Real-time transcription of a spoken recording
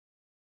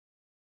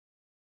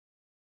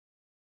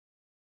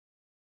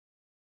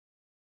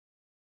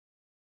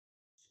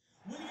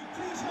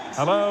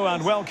Hello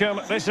and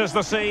welcome. This is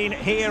the scene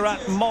here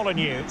at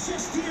Molineux.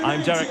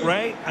 I'm Derek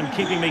Ray, and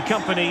keeping me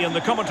company in the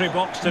commentary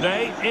box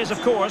today is,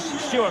 of course,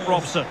 Stuart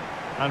Robson.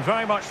 And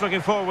very much looking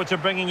forward to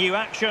bringing you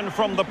action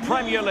from the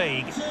Premier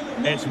League.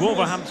 It's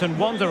Wolverhampton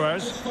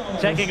Wanderers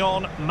taking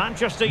on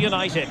Manchester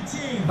United.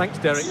 Thanks,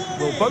 Derek.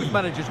 Well, both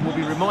managers will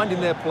be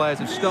reminding their players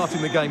of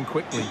starting the game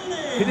quickly,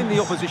 hitting the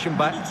opposition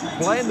back,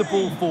 playing the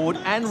ball forward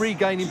and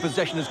regaining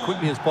possession as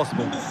quickly as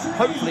possible.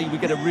 Hopefully we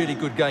get a really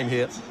good game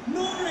here.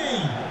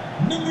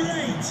 Number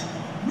 8,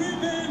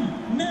 Ruben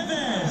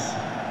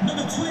Neves.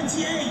 Number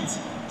 28,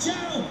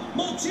 João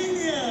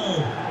Moutinho.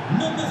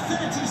 Number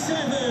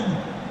 37,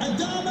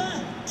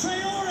 Adama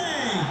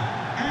Traore.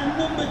 And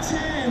number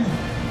 10,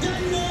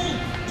 Daniel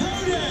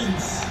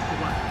Podence.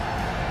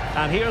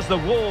 And here's the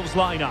Wolves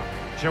lineup.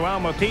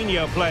 João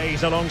Moutinho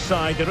plays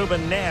alongside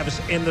Ruben Neves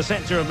in the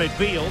centre of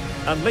midfield.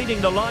 And leading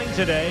the line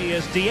today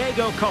is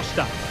Diego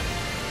Costa.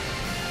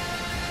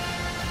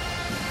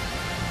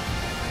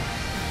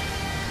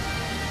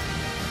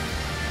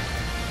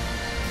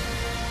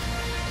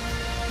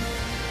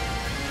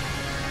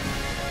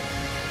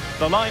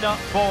 The lineup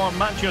for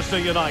Manchester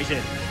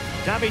United.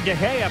 David De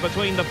Gea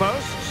between the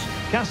posts.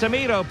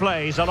 Casemiro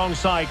plays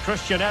alongside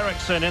Christian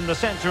Eriksen in the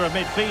centre of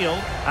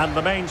midfield. And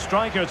the main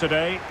striker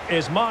today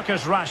is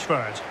Marcus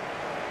Rashford.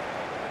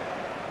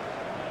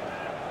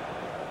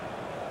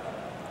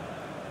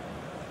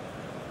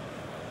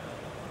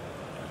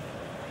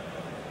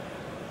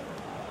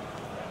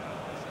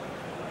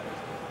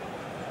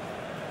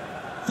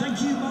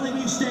 Thank you,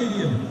 Molineux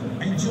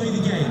Stadium. Enjoy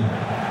the game.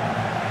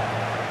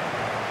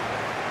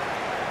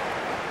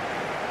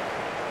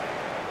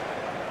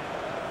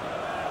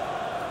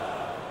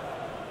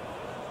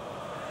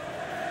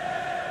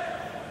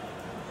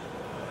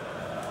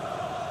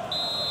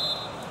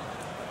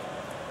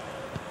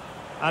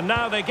 And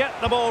now they get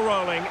the ball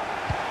rolling.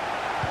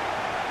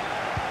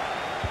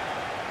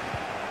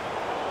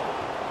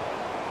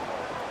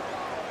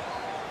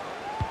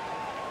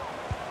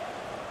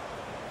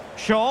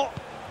 Shaw.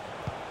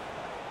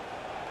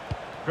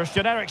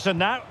 Christian Eriksen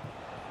now.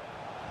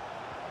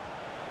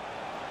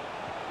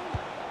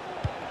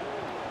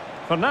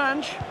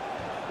 Fernandes.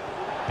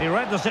 He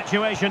read the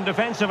situation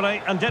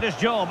defensively and did his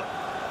job.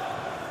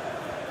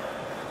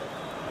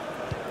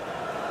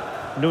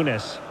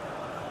 Nunes.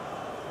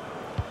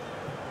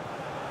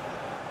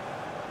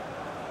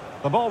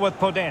 The ball with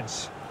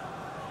Podence.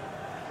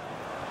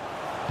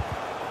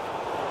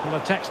 And a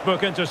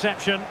textbook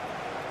interception.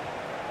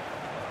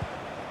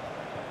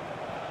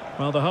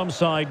 Well, the home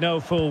side know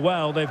full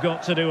well they've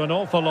got to do an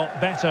awful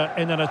lot better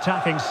in an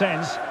attacking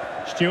sense.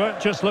 Stuart,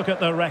 just look at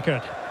their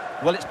record.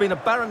 Well, it's been a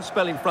barren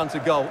spell in front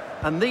of goal,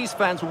 and these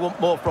fans will want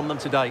more from them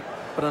today.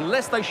 But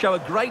unless they show a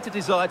greater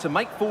desire to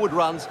make forward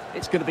runs,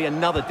 it's going to be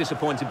another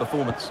disappointing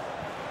performance.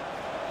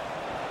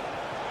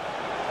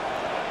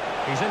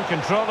 He's in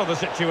control of the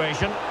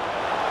situation.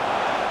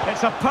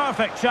 It's a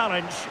perfect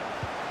challenge.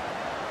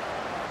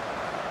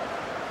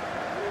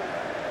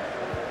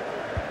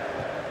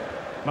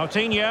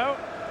 Moutinho.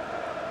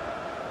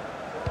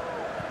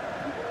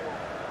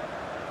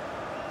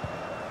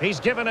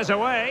 He's given us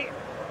away.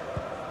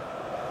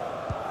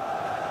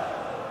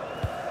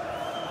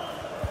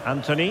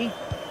 Anthony.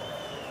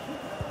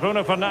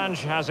 Bruno Fernandes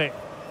has it.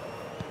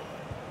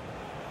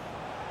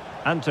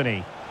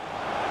 Anthony.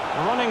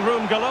 Running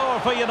room galore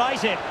for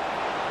United.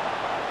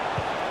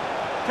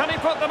 Can he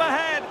put them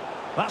ahead?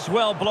 That's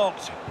well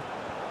blocked.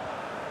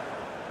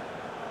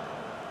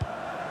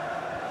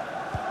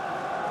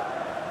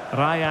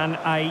 Ryan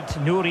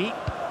Ait-Nouri.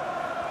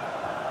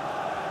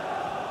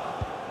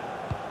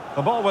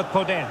 The ball with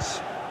Podence.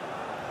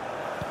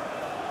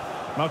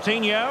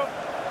 Moutinho.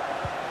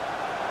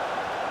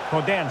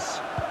 Podence.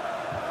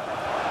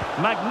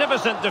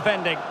 Magnificent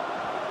defending.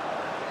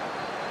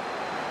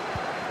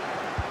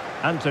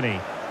 Anthony.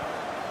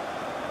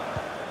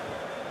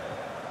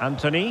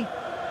 Anthony.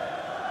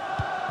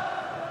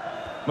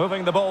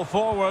 Moving the ball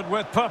forward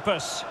with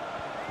purpose.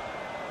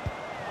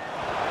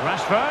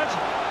 Rashford.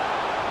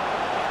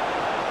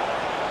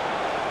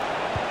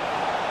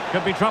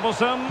 Could be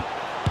troublesome.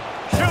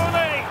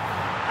 Surely!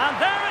 And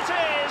there it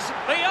is!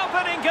 The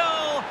opening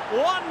goal!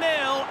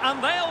 1-0,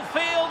 and they'll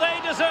feel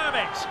they deserve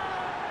it.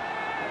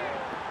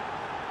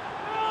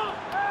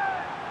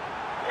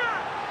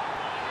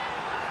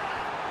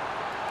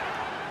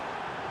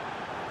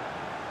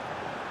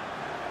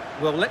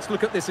 Well, let's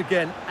look at this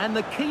again. And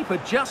the keeper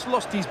just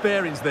lost his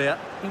bearings there.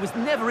 He was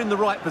never in the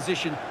right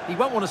position. He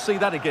won't want to see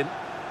that again.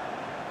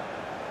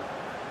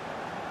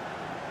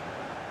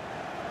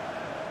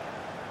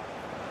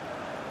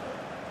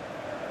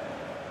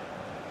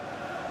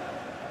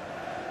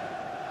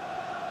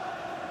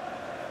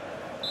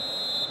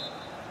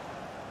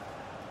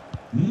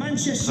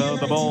 So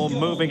the ball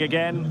moving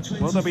again.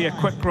 Will there be a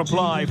quick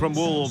reply from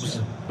Wolves?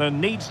 There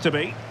needs to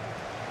be.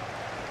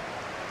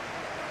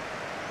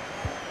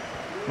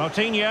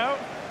 Moutinho.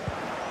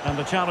 And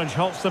the challenge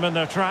halts them in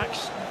their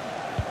tracks.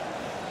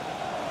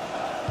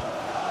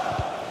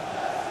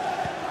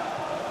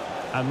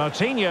 And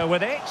Moutinho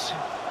with it.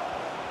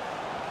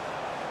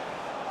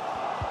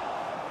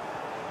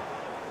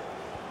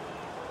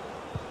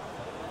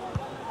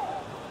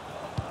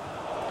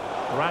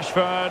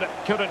 Rashford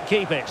couldn't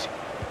keep it.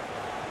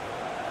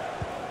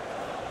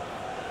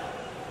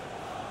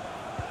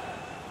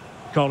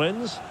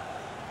 Collins.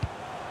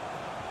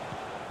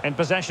 In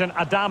possession,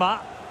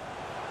 Adama.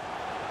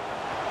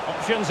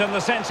 Options in the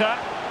centre.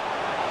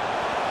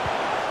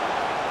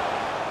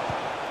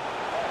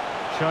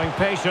 Showing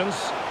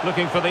patience,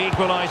 looking for the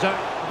equaliser.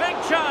 Big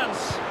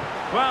chance!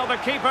 Well, the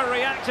keeper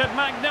reacted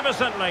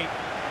magnificently.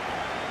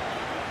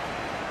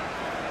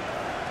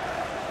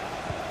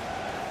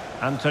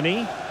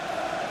 Anthony.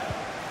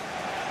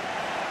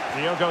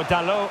 Diogo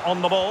Dalot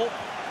on the ball.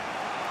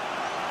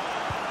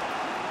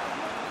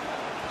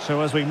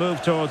 So as we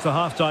move towards the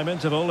half-time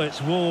interval,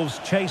 it's Wolves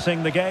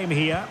chasing the game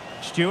here.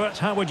 Stuart,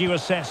 how would you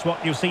assess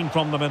what you've seen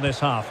from them in this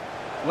half?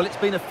 Well, it's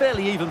been a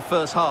fairly even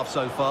first half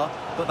so far,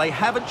 but they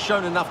haven't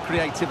shown enough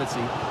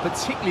creativity,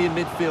 particularly in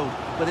midfield,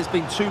 where there's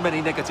been too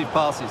many negative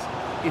passes.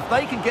 If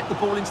they can get the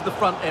ball into the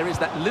front areas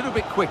that little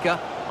bit quicker,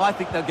 I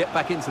think they'll get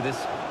back into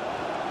this.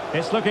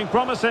 It's looking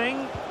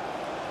promising.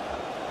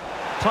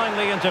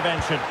 Timely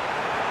intervention.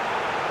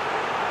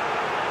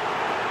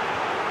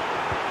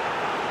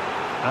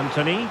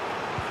 Anthony.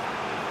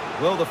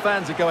 Well, the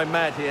fans are going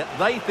mad here.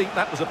 They think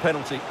that was a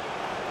penalty.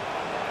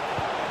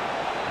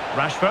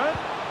 Rashford.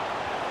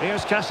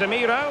 Here's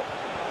Casemiro.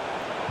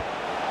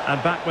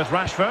 And back with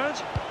Rashford.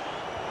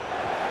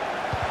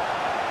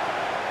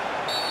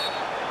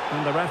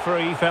 And the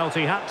referee felt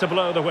he had to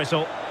blow the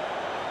whistle.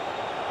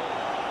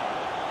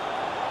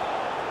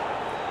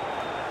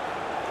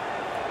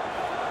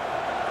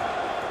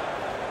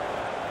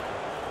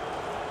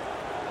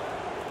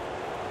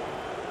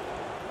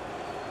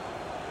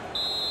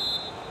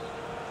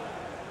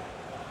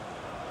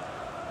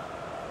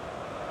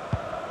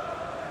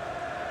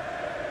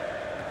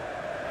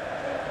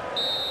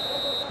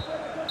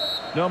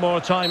 No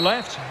more time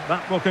left.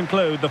 That will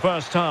conclude the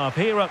first half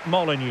here at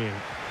Molineux.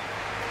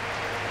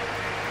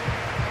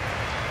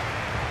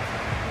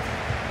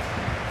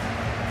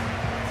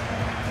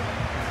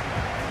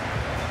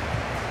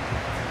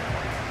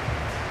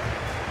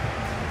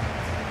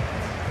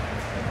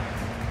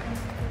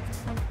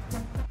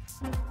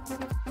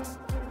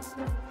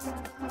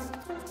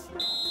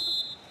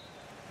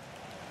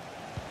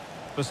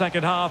 The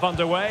second half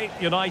underway.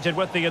 United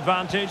with the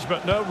advantage,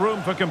 but no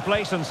room for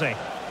complacency.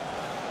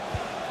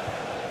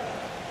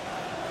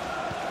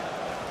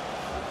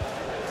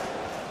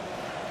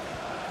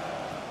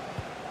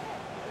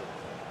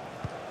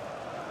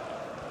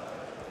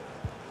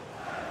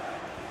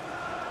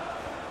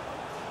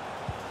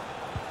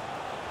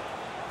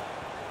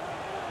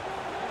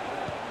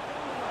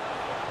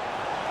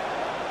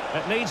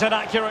 It needs an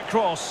accurate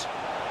cross.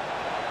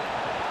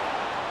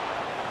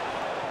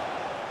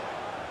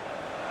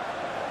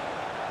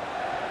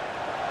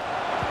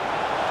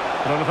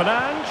 Bruno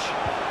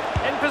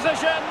Fernandes in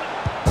position.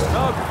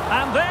 Oh,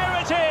 and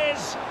there it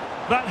is.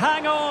 But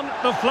hang on,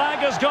 the flag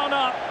has gone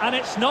up and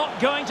it's not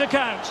going to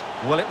count.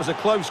 Well, it was a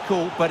close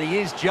call, but he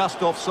is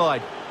just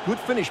offside. Good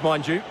finish,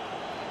 mind you.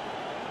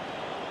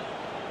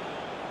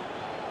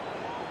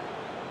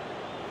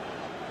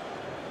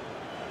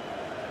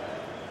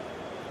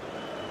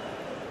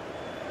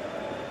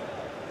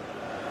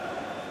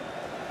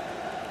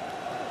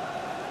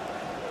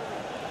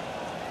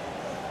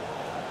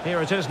 Here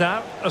it is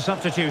now, a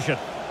substitution.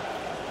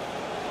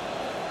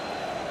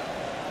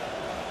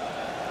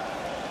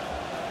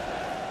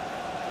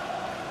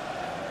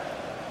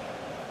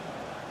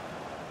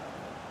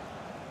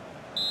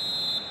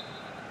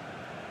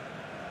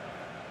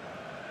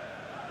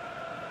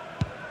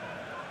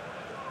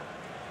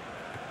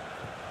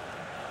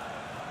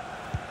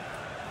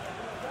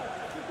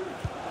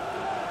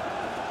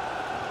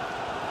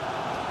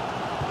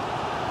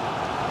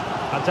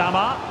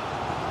 Adama.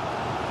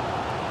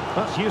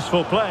 That's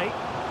useful play.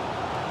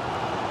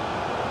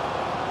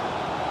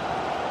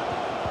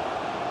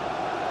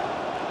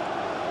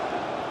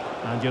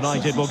 And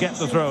United will get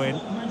the throw in.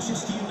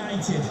 Manchester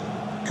United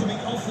coming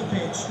off the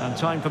pitch. And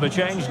time for the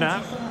change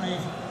now.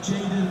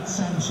 Jadon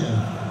Sancho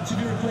to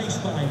be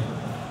replaced by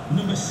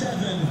number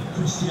 7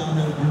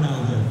 Cristiano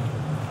Ronaldo.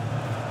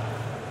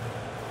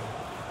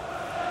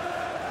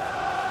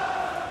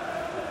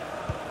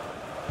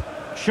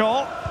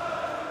 Shaw.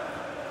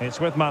 It's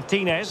with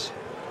Martinez.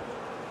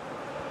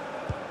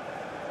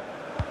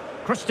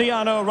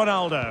 Cristiano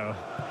Ronaldo.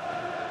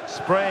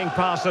 Spraying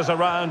passes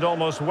around,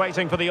 almost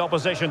waiting for the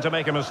opposition to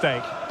make a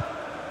mistake.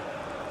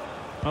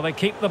 Well, they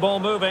keep the ball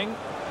moving.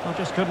 They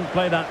just couldn't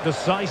play that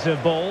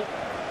decisive ball.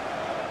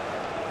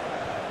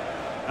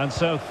 And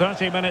so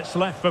 30 minutes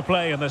left for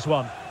play in this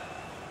one.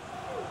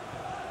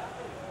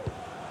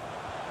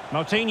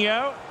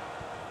 Moutinho.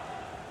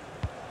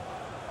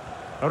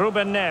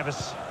 Ruben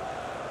Neves.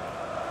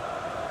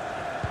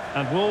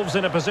 And Wolves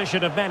in a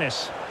position of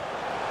menace.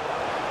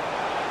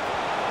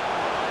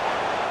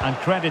 And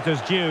credit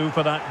is due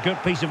for that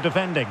good piece of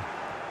defending.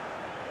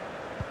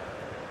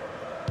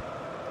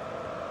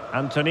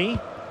 Anthony.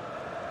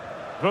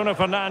 Bruno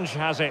Fernandes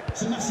has it.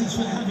 It's a message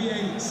for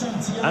Javier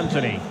Santiago.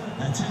 Anthony.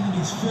 Attending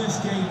his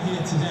first game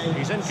here today.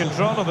 He's in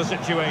control of the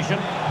situation.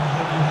 I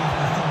hope you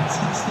have a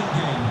fantastic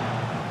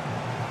game.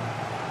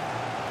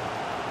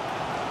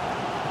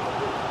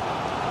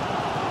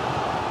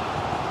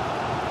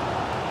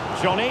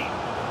 Johnny.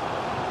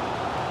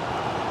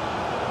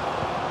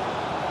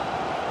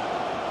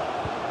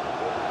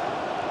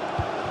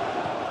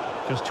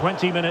 Just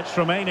 20 minutes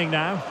remaining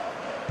now.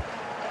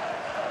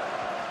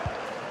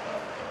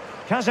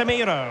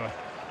 Casemiro.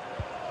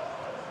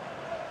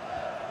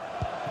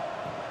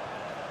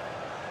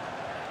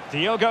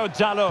 Diogo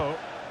Dalot.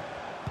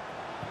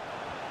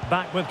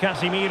 Back with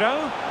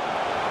Casemiro.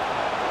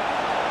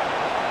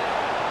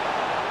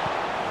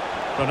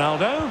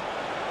 Ronaldo.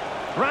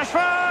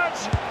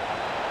 Rashford!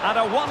 And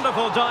a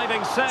wonderful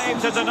diving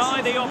save to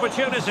deny the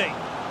opportunity.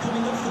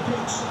 Coming off the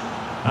pitch.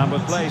 And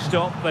with play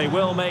stopped, they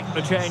will make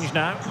the change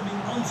now. Coming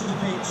onto the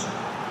pitch,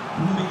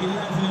 number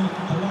 11,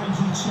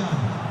 Harangi Chan.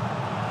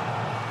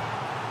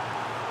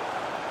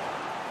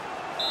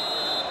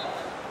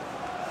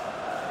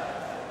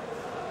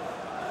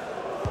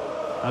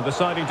 And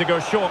deciding to go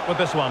short with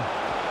this one.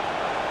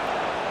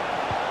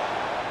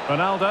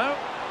 Ronaldo.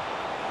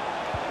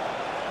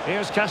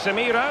 Here's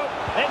Casemiro.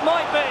 It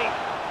might be.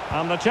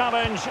 And the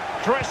challenge,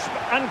 crisp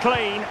and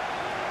clean.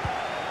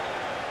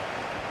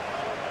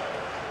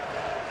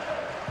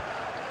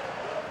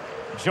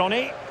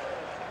 Johnny.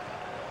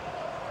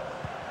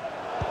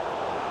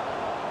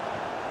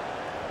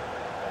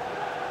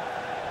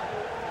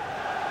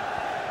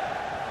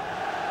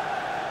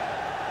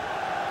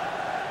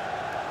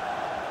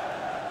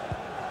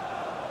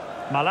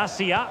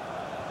 Malacia.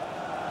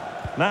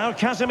 Now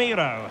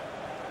Casemiro.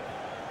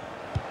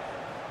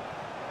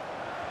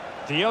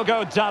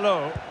 Diogo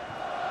Dalot.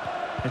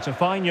 It's a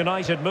fine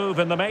United move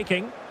in the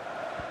making.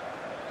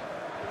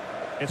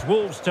 It's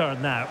Wolves'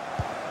 turn now.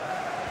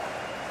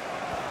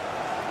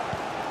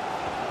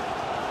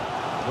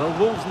 Well,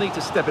 Wolves need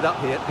to step it up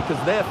here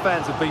because their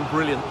fans have been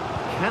brilliant.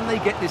 Can they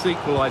get this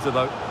equaliser,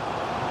 though?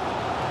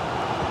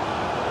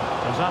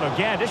 Gonzalo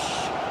Guedes.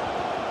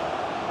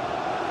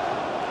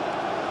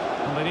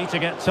 And they need to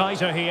get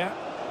tighter here.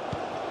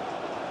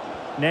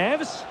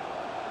 Neves.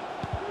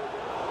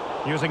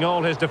 Using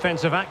all his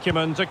defensive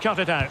acumen to cut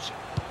it out.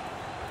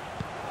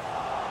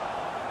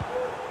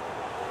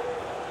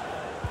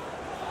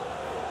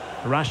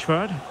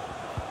 Rashford.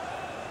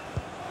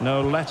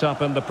 No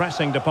let-up in the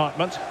pressing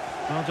department.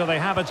 Or do they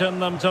have it in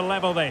them to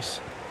level this?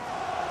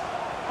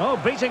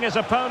 Oh, beating his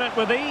opponent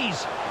with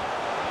ease.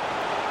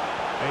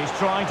 He's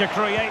trying to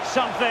create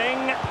something.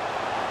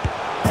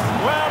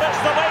 Well,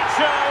 it's the late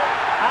show,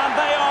 and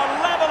they are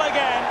level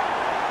again.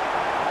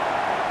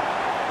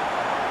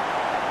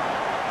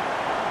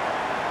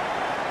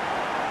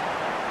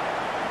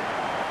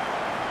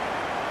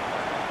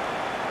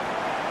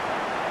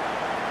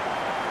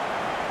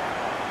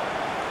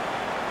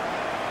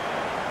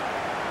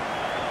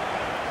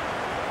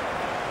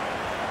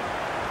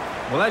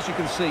 Well, as you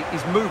can see,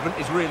 his movement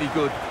is really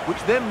good,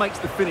 which then makes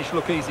the finish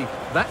look easy.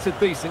 That's a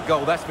decent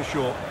goal, that's for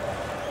sure.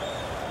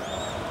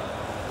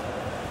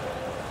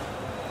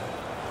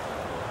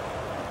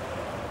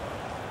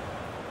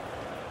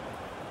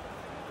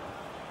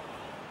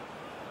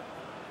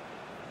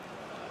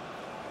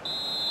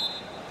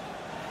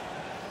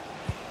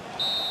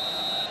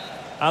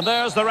 And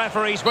there's the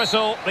referee's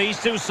whistle.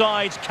 These two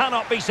sides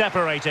cannot be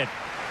separated.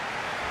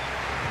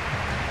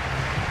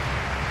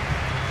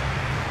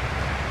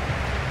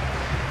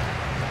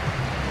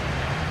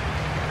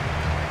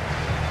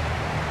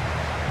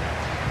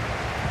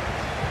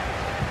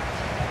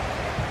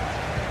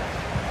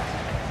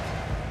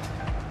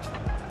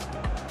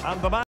 And the